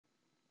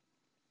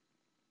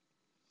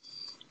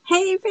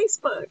Hey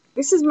Facebook!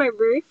 This is my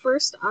very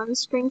first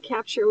on-screen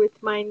capture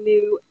with my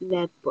new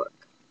netbook.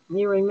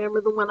 You remember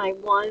the one I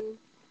won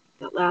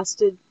that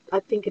lasted,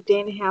 I think, a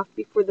day and a half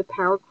before the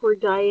power cord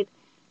died,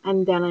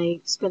 and then I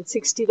spent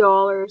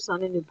 $60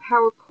 on a new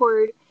power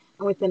cord,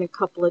 and within a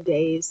couple of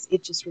days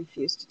it just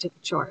refused to take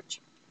a charge.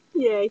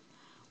 Yay!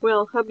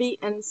 Well, hubby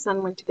and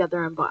son went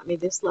together and bought me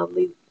this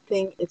lovely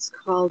thing. It's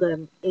called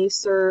an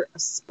Acer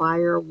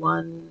Aspire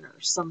 1 or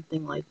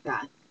something like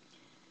that.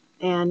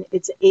 And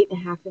it's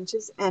 8.5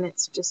 inches, and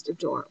it's just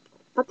adorable.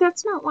 But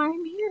that's not why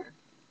I'm here.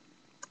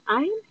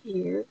 I am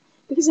here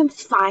because I'm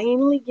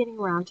finally getting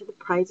around to the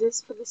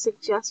prizes for the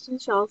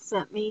suggestions y'all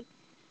sent me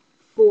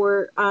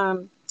for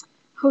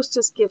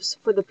hostess gifts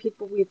for the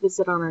people we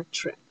visit on our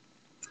trip.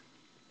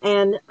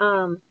 And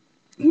I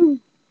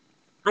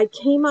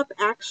came up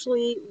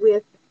actually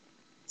with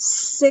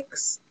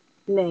 6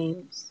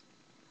 names,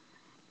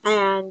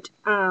 and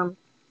I'm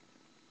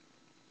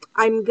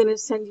going to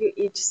send you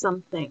each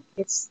something.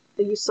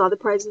 You saw the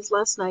prizes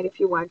last night if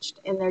you watched,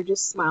 and they're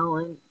just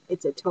smiling.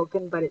 It's a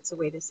token, but it's a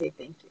way to say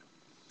thank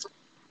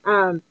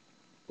you.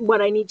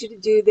 What I need you to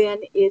do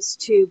then is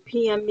to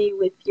PM me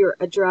with your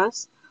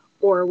address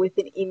or with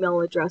an email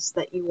address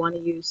that you want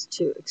to use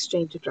to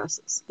exchange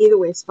addresses. Either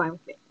way is fine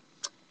with me.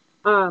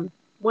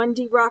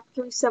 1D Rock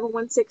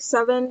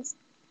 37167,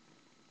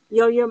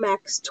 Yo-Yo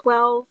Max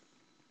 12,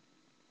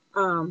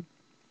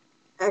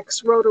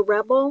 X Rhoda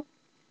Rebel,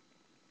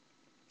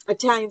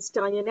 Italian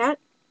Stallionette,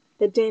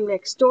 The Dame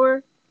Next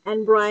Door,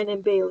 and Brian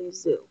and Bailey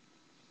Zoo.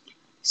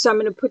 So I'm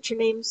going to put your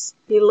names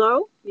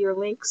below, your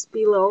links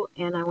below,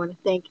 and I want to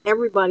thank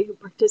everybody who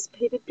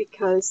participated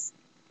because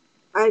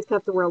I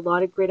thought there were a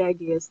lot of great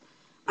ideas.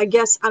 I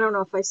guess, I don't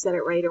know if I said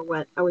it right or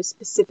what, I was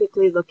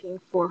specifically looking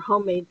for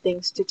homemade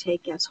things to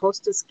take as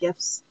hostess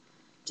gifts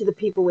to the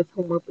people with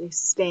whom we'll be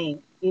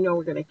staying. You know,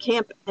 we're going to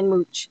camp and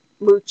mooch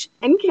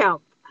and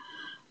camp.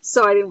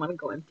 So I didn't want to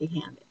go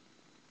empty-handed.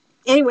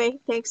 Anyway,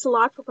 thanks a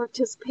lot for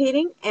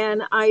participating,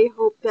 and I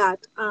hope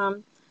that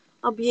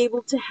I'll be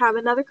able to have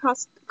another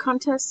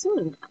contest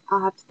soon.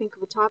 I'll have to think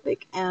of a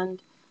topic and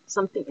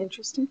something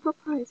interesting for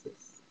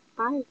prizes.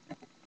 Bye.